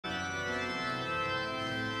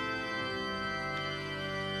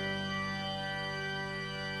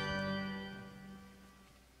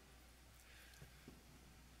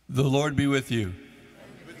The Lord be with you.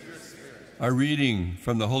 And with your spirit. A reading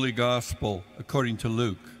from the Holy Gospel according to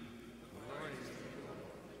Luke.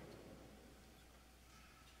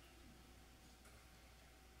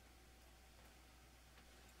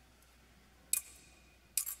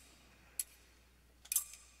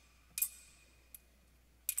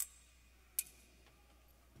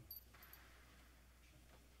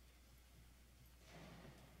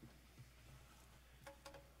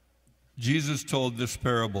 Jesus told this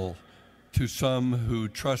parable to some who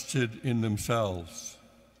trusted in themselves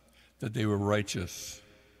that they were righteous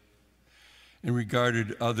and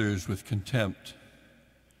regarded others with contempt.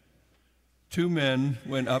 Two men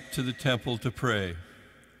went up to the temple to pray,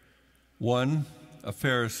 one a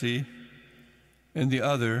Pharisee and the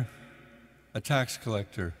other a tax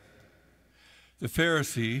collector. The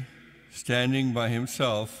Pharisee, standing by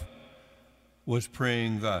himself, was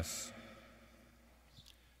praying thus: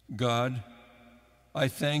 God, I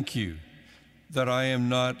thank you that I am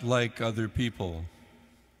not like other people,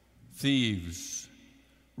 thieves,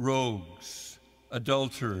 rogues,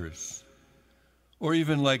 adulterers, or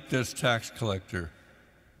even like this tax collector.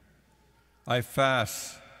 I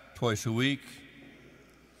fast twice a week.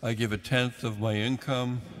 I give 1/10 of my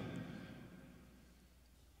income.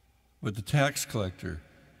 But the tax collector,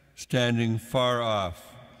 standing far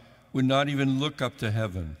off, would not even look up to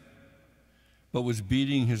heaven, but was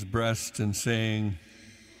beating his breast and saying,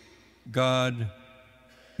 God,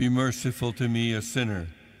 be merciful to me, a sinner.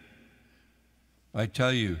 I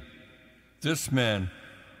tell you, this man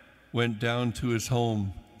went down to his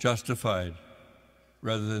home justified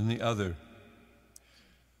rather than the other.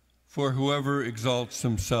 For whoever exalts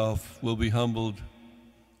himself will be humbled,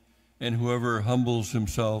 and whoever humbles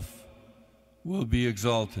himself will be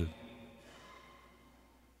exalted.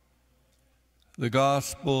 The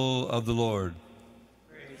Gospel of the Lord.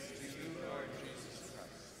 Praise to you, Lord Jesus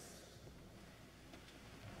Christ.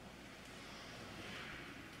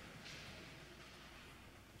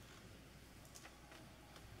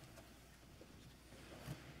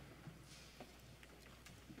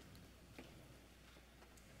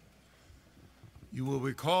 You will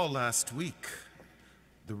recall last week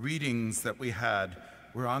the readings that we had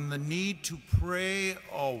were on the need to pray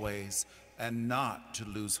always and not to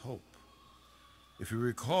lose hope. If you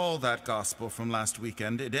recall that gospel from last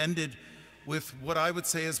weekend, it ended with what I would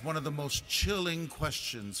say is one of the most chilling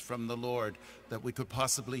questions from the Lord that we could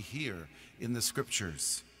possibly hear in the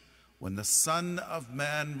scriptures. When the Son of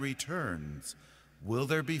Man returns, will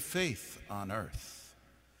there be faith on earth?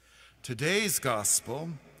 Today's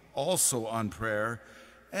gospel, also on prayer,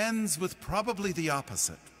 ends with probably the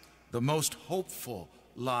opposite, the most hopeful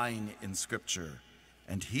line in Scripture.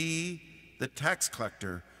 And he, the tax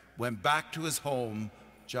collector, went back to his home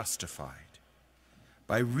justified.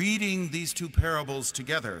 By reading these two parables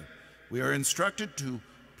together, we are instructed to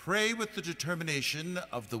pray with the determination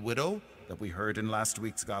of the widow that we heard in last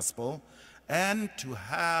week's gospel, and to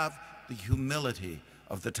have the humility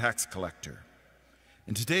of the tax collector.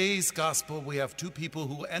 In today's gospel, we have two people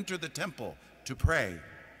who enter the temple to pray.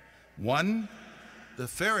 One, the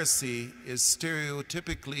Pharisee, is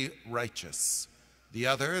stereotypically righteous. The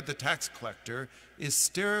other, the tax collector, is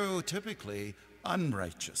stereotypically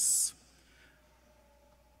unrighteous.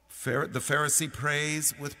 The Pharisee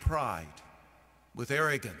prays with pride, with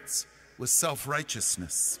arrogance, with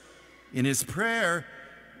self-righteousness. In his prayer,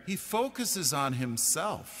 he focuses on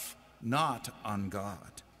himself, not on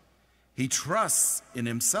God. He trusts in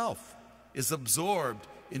himself, is absorbed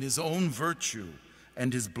in his own virtue,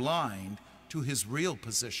 and is blind to his real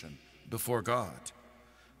position before God.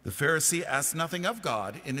 The Pharisee asks nothing of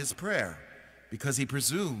God in his prayer because he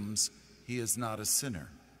presumes he is not a sinner.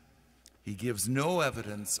 He gives no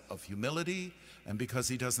evidence of humility, and because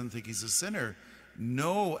he doesn't think he's a sinner,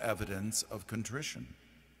 no evidence of contrition.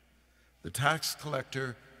 The tax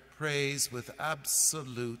collector prays with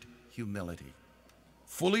absolute humility.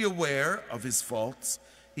 Fully aware of his faults,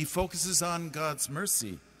 he focuses on God's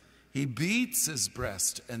mercy. He beats his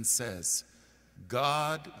breast and says,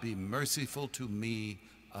 God, be merciful to me,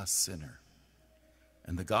 a sinner.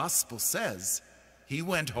 And the gospel says he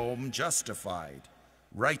went home justified,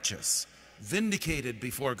 righteous, vindicated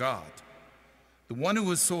before God. The one who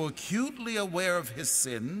is so acutely aware of his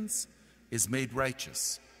sins is made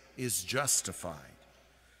righteous, is justified.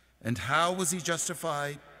 And how was he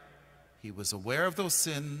justified? He was aware of those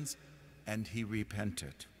sins and he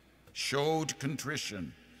repented, showed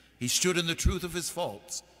contrition. He stood in the truth of his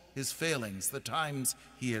faults, his failings, the times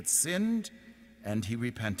he had sinned, and he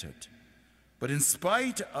repented. But in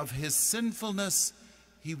spite of his sinfulness,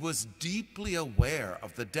 he was deeply aware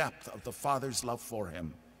of the depth of the Father's love for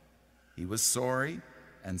him. He was sorry,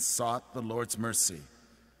 and sought the Lord's mercy.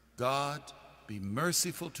 God, be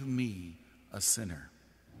merciful to me, a sinner.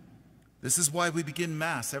 This is why we begin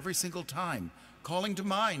Mass every single time, calling to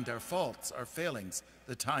mind our faults, our failings,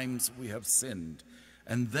 the times we have sinned,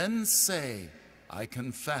 and then say, I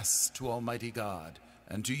confess to Almighty God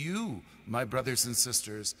and to you, my brothers and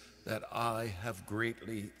sisters, that I have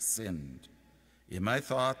greatly sinned. In my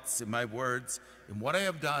thoughts, in my words, in what I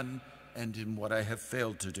have done, and in what I have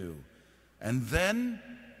failed to do. And then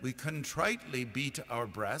we contritely beat our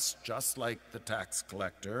breast, just like the tax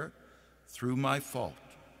collector, through my fault,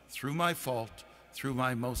 through my fault, through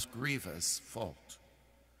my most grievous fault.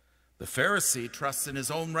 The Pharisee trusts in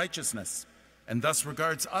his own righteousness and thus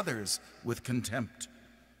regards others with contempt.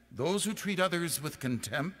 Those who treat others with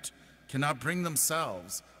contempt cannot bring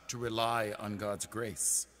themselves to rely on God's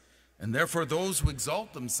grace. And therefore those who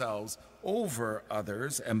exalt themselves over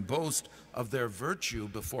others and boast of their virtue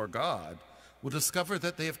before God will discover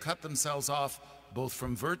that they have cut themselves off both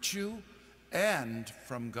from virtue and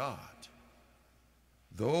from God.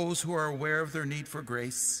 Those who are aware of their need for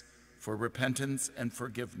grace, for repentance and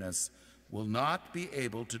forgiveness will not be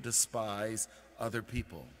able to despise other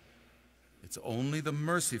people. It's only the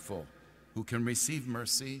merciful who can receive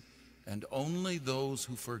mercy, and only those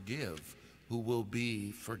who forgive who will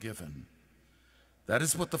be forgiven. That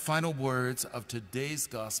is what the final words of today's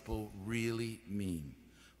gospel really mean.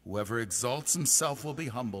 Whoever exalts himself will be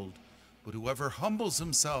humbled, but whoever humbles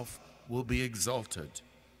himself will be exalted.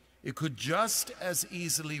 It could just as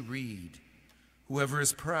easily read, whoever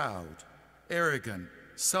is proud, arrogant,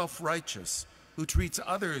 self-righteous, who treats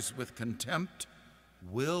others with contempt,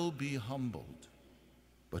 will be humbled.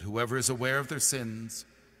 But whoever is aware of their sins,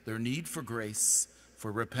 their need for grace,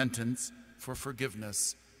 for repentance, for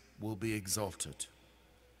forgiveness, will be exalted.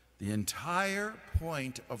 The entire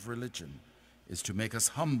point of religion is to make us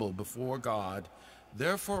humble before God,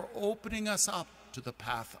 therefore opening us up to the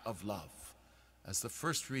path of love. As the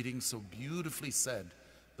first reading so beautifully said,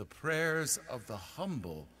 the prayers of the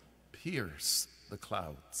humble pierce the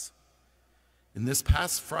clouds. In this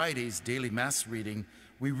past Friday's daily Mass reading,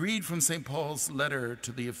 we read from St. Paul's letter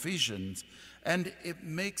to the Ephesians, and it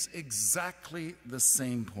makes exactly the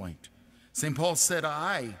same point. St. Paul said,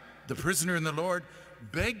 I, the prisoner in the Lord,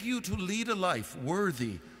 beg you to lead a life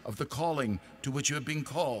worthy of the calling to which you have been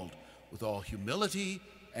called, with all humility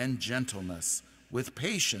and gentleness, with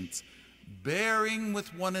patience, bearing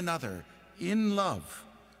with one another in love,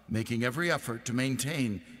 making every effort to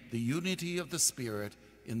maintain the unity of the Spirit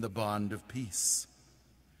in the bond of peace.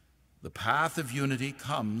 The path of unity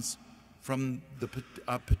comes from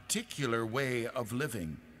a particular way of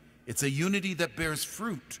living. It's a unity that bears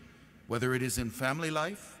fruit, whether it is in family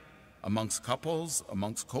life, amongst couples,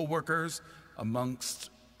 amongst co-workers, amongst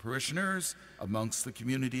parishioners, amongst the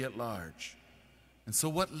community at large. And so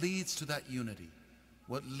what leads to that unity?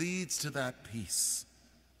 What leads to that peace?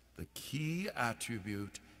 The key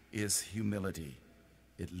attribute is humility.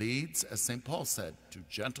 It leads, as St. Paul said, to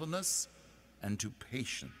gentleness and to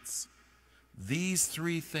patience. These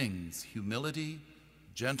three things, humility,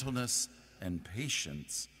 gentleness, and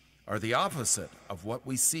patience, are the opposite of what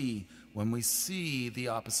we see when we see the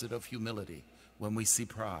opposite of humility, when we see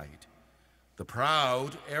pride. The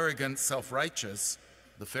proud, arrogant, self-righteous,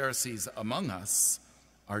 the Pharisees among us,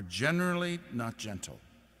 are generally not gentle.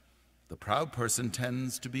 The proud person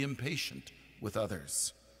tends to be impatient with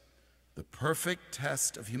others. The perfect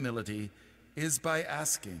test of humility is by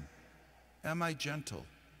asking, am I gentle?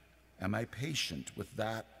 Am I patient with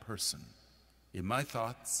that person? In my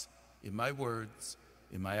thoughts, in my words,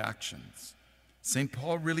 in my actions. St.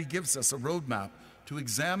 Paul really gives us a roadmap to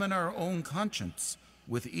examine our own conscience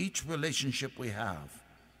with each relationship we have.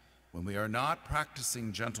 When we are not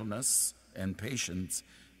practicing gentleness and patience,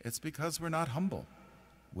 it's because we're not humble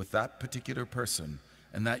with that particular person,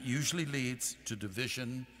 and that usually leads to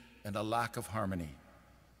division and a lack of harmony.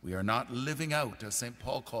 We are not living out, as St.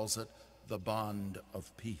 Paul calls it, the bond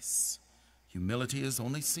of peace. Humility is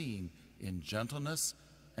only seen in gentleness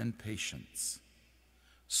and patience.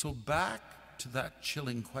 So back to that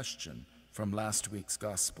chilling question from last week's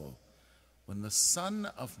gospel. When the Son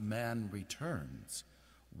of Man returns,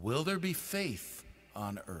 will there be faith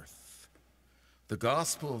on earth? The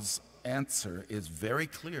gospel's answer is very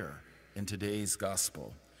clear in today's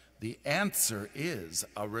gospel. The answer is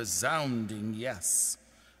a resounding yes.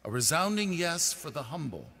 A resounding yes for the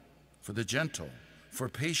humble, for the gentle, for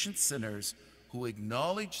patient sinners who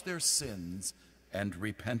acknowledge their sins and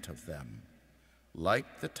repent of them.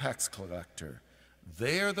 Like the tax collector,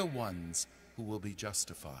 they are the ones who will be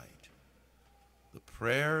justified. The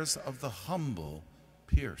prayers of the humble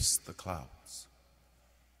pierce the clouds.